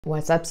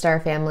What's up,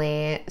 Star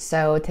Family?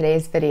 So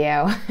today's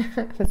video,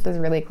 this is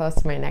really close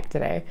to my neck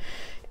today,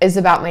 is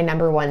about my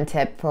number one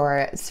tip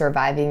for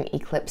surviving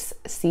eclipse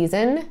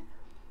season.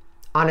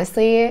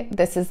 Honestly,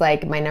 this is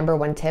like my number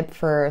one tip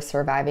for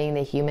surviving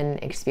the human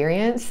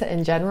experience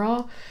in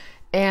general.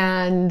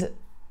 And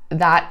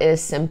that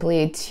is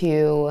simply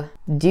to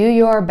do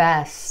your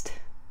best,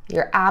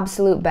 your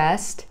absolute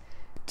best,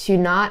 to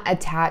not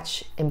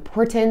attach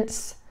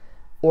importance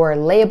or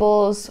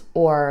labels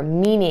or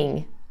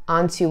meaning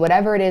onto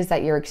whatever it is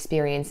that you're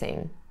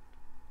experiencing.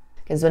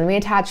 Because when we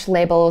attach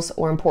labels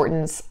or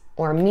importance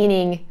or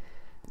meaning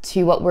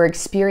to what we're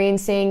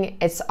experiencing,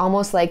 it's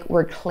almost like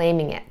we're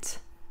claiming it.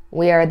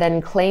 We are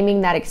then claiming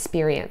that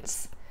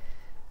experience.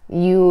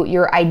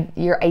 Your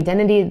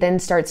identity then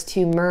starts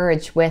to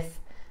merge with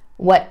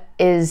what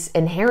is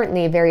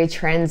inherently very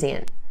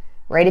transient,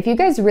 right? If you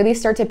guys really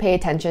start to pay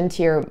attention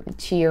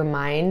to your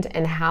mind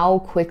and how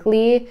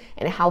quickly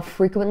and how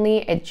frequently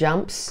it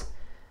jumps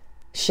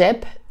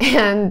ship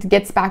and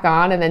gets back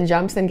on and then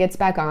jumps and gets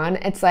back on,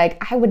 it's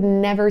like, I would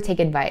never take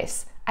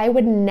advice. I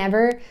would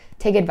never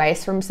take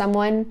advice from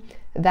someone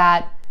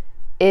that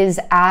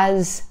is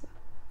as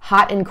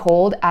hot and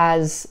cold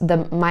as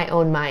my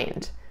own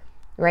mind,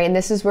 right? And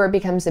this is where it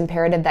becomes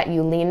imperative that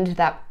you lean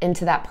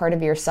into that part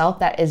of yourself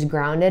that is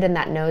grounded and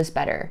that knows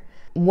better.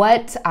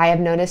 What I have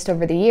noticed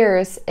over the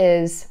years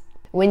is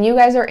when you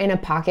guys are in a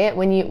pocket,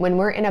 when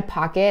we're in a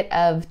pocket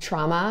of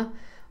trauma,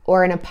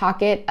 or in a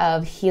pocket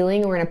of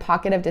healing, or in a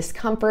pocket of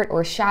discomfort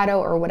or shadow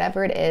or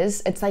whatever it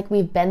is, it's like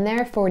we've been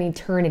there for an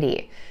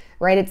eternity,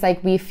 right? It's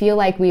like we feel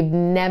like we've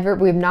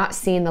not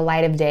seen the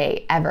light of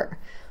day ever.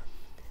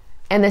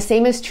 And the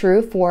same is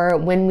true for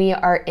when we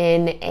are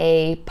in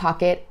a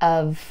pocket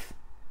of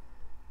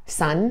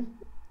sun,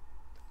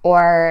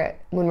 or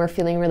when we're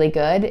feeling really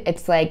good.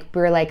 It's like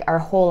we're like our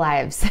whole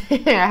lives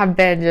have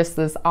been just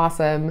this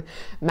awesome,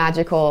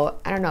 magical,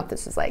 I don't know if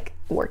this is like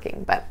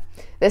working, but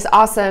this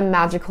awesome,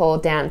 magical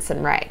dance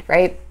and ride,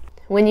 right?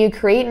 When you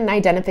create an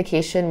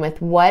identification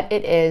with what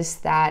it is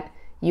that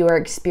you are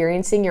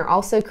experiencing, you're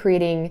also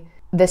creating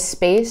the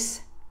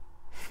space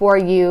for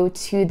you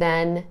to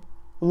then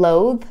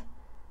loathe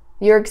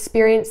your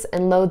experience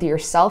and loathe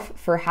yourself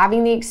for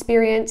having the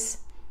experience.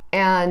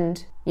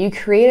 And you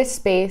create a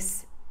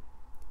space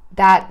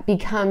that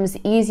becomes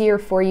easier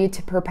for you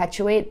to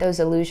perpetuate those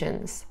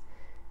illusions.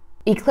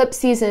 Eclipse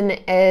season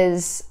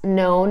is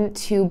known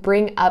to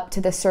bring up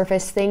to the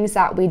surface things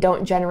that we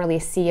don't generally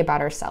see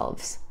about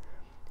ourselves.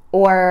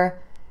 Or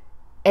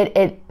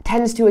it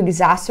tends to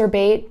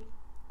exacerbate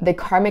the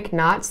karmic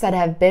knots that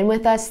have been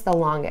with us the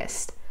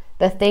longest.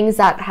 The things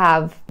that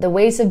have the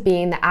ways of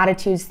being, the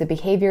attitudes, the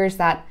behaviors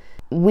that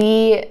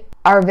we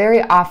are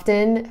very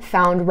often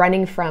found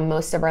running from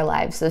most of our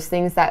lives. Those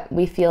things that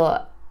we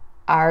feel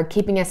are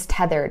keeping us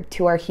tethered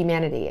to our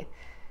humanity.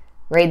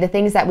 Right? The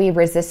things that we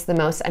resist the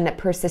most end up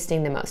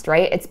persisting the most,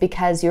 right? It's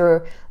because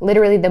you're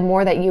literally, the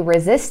more that you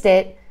resist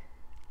it,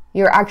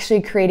 you're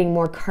actually creating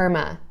more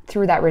karma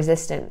through that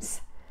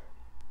resistance.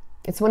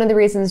 It's one of the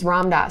reasons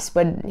Ram Dass,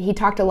 he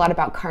talked a lot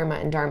about karma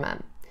and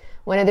dharma.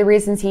 One of the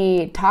reasons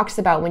he talks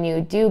about when you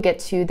do get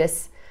to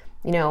this,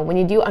 when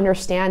you do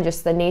understand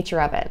just the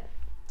nature of it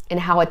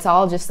and how it's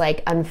all just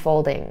like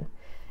unfolding.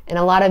 And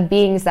a lot of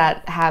beings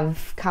that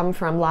have come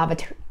from law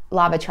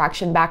of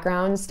attraction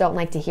backgrounds don't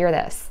like to hear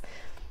this.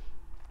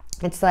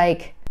 It's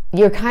like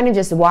you're kind of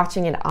just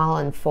watching it all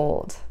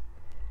unfold.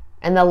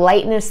 And the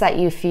lightness that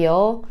you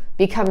feel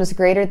becomes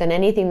greater than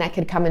anything that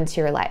could come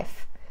into your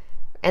life.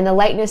 And the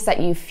lightness that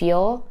you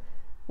feel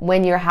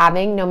when you're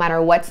having, no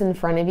matter what's in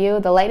front of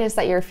you, the lightness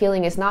that you're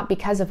feeling is not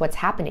because of what's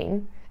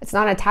happening. It's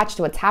not attached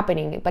to what's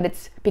happening, but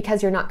it's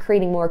because you're not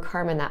creating more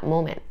karma in that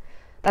moment.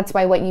 That's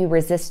why what you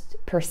resist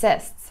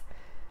persists.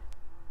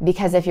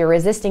 Because if you're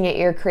resisting it,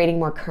 you're creating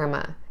more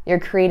karma. You're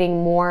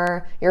creating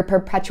more, you're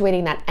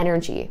perpetuating that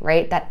energy,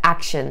 right? That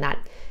action,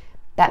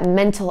 that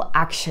mental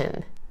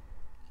action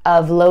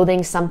of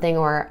loathing something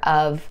or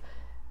of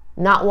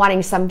not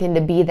wanting something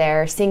to be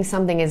there, seeing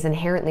something as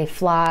inherently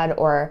flawed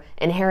or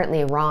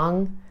inherently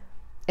wrong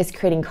is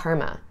creating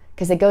karma,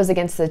 because it goes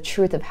against the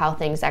truth of how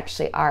things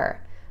actually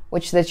are,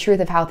 which the truth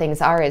of how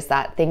things are is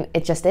that thing,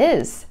 it just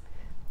is.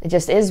 It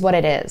just is what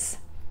it is.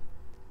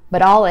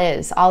 But all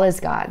is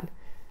God,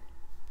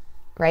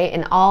 right?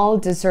 And all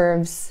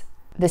deserves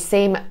the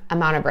same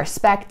amount of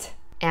respect,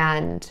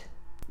 and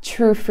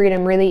true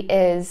freedom really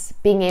is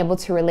being able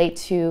to relate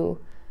to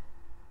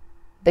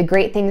the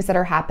great things that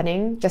are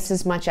happening just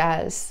as much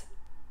as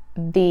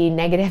the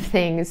negative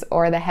things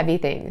or the heavy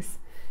things,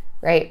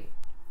 right?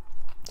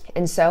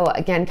 And so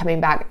again,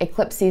 coming back,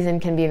 eclipse season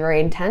can be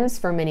very intense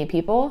for many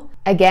people.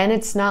 Again,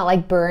 it's not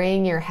like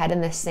burying your head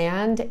in the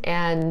sand,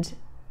 and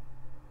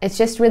it's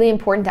just really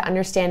important to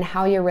understand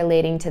how you're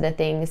relating to the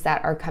things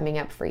that are coming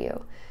up for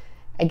you.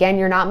 Again,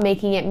 you're not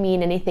making it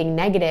mean anything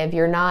negative.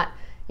 You're not,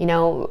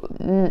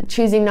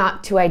 choosing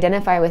not to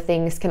identify with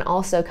things can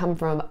also come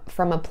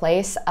from a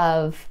place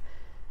of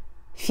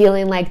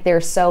feeling like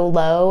they're so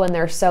low and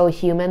they're so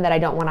human that I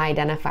don't want to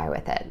identify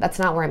with it. That's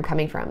not where I'm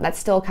coming from. That's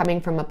still coming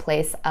from a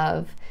place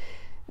of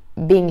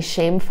being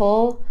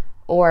shameful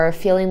or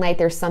feeling like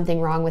there's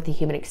something wrong with the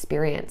human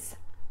experience.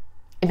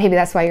 And maybe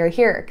that's why you're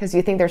here, because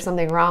you think there's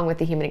something wrong with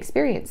the human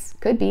experience.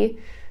 Could be.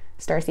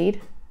 Starseed.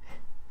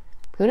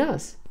 Who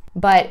knows?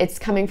 But it's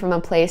coming from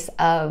a place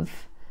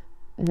of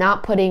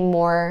not putting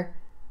more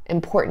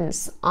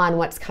importance on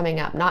what's coming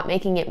up, not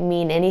making it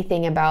mean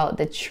anything about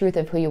the truth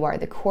of who you are,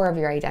 the core of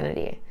your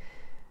identity,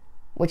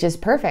 which is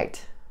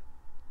perfect.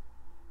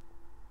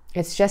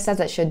 It's just as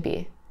it should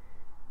be.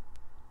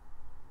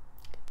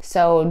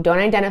 So don't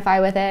identify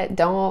with it.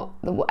 Don't,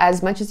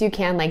 as much as you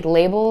can, like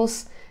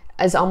labels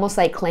is almost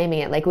like claiming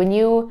it. Like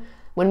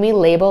when we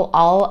label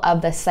all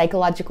of the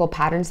psychological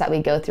patterns that we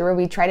go through, or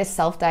we try to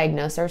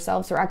self-diagnose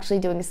ourselves, we're actually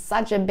doing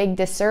such a big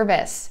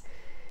disservice.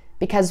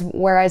 Because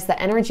whereas the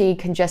energy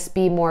can just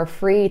be more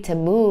free to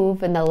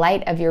move in the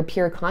light of your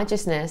pure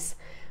consciousness,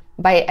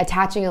 by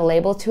attaching a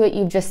label to it,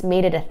 you've just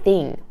made it a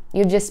thing.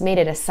 You've just made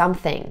it a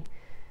something.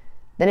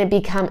 Then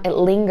it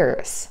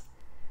lingers,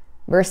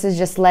 versus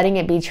just letting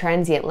it be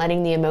transient,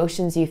 letting the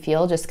emotions you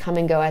feel just come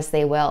and go as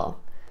they will,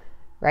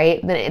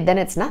 right? Then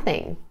it's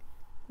nothing.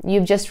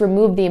 You've just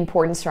removed the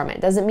importance from it.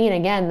 Doesn't mean,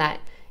 again,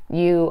 that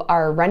you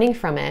are running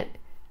from it.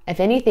 If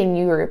anything,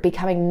 you are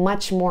becoming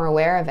much more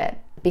aware of it,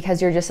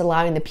 because you're just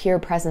allowing the pure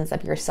presence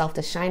of yourself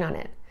to shine on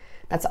it.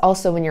 That's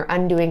also when you're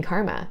undoing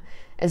karma,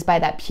 is by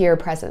that pure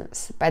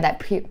presence, by that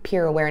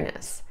pure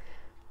awareness,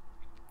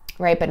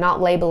 right? But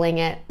not labeling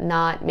it,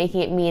 not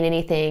making it mean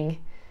anything,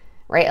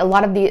 right? A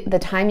lot of the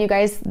time, you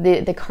guys,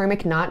 the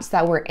karmic knots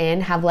that we're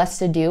in have less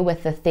to do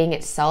with the thing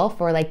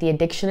itself, or like the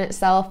addiction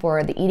itself,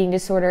 or the eating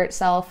disorder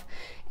itself,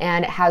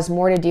 and it has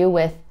more to do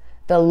with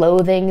the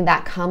loathing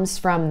that comes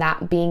from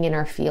that being in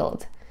our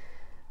field,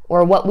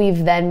 or what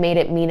we've then made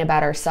it mean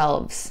about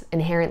ourselves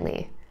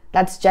inherently.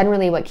 That's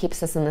generally what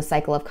keeps us in the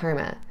cycle of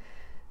karma.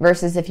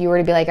 Versus if you were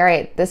to be like, all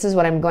right, this is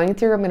what I'm going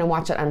through. I'm going to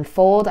watch it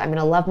unfold. I'm going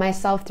to love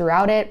myself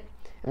throughout it.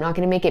 I'm not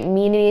going to make it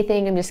mean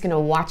anything. I'm just going to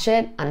watch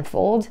it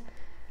unfold.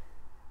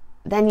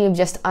 Then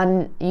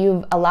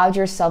you've allowed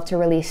yourself to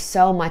release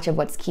so much of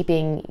what's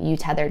keeping you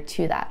tethered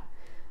to that,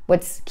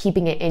 what's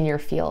keeping it in your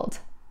field.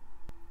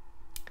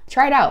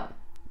 Try it out.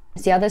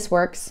 See how this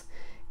works.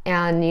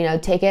 And,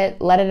 take it,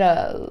 let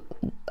it,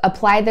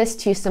 apply this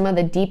to some of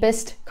the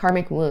deepest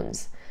karmic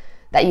wounds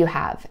that you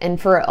have. And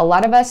for a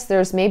lot of us,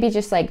 there's maybe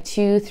just like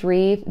 2,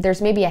 3,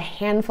 there's maybe a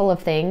handful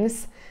of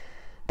things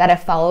that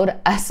have followed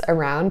us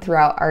around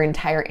throughout our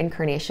entire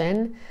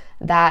incarnation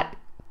that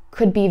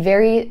could be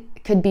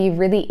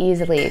really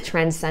easily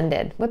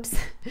transcended.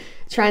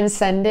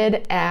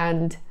 Transcended,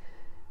 and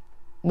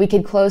we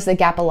could close the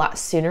gap a lot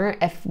sooner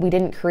if we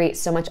didn't create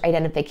so much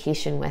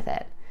identification with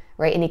it.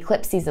 Right? In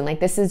eclipse season, like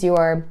this is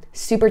your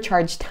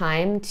supercharged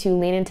time to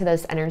lean into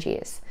those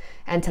energies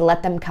and to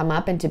let them come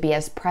up, and to be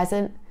as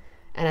present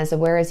and as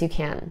aware as you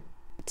can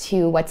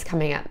to what's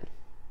coming up,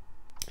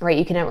 right?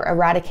 You can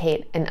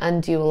eradicate and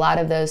undo a lot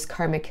of those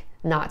karmic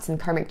knots and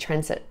karmic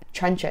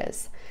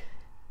trenches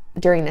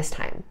during this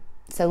time.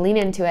 So lean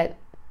into it.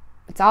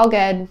 It's all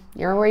good.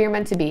 You're where you're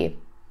meant to be.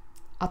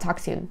 I'll talk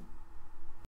soon.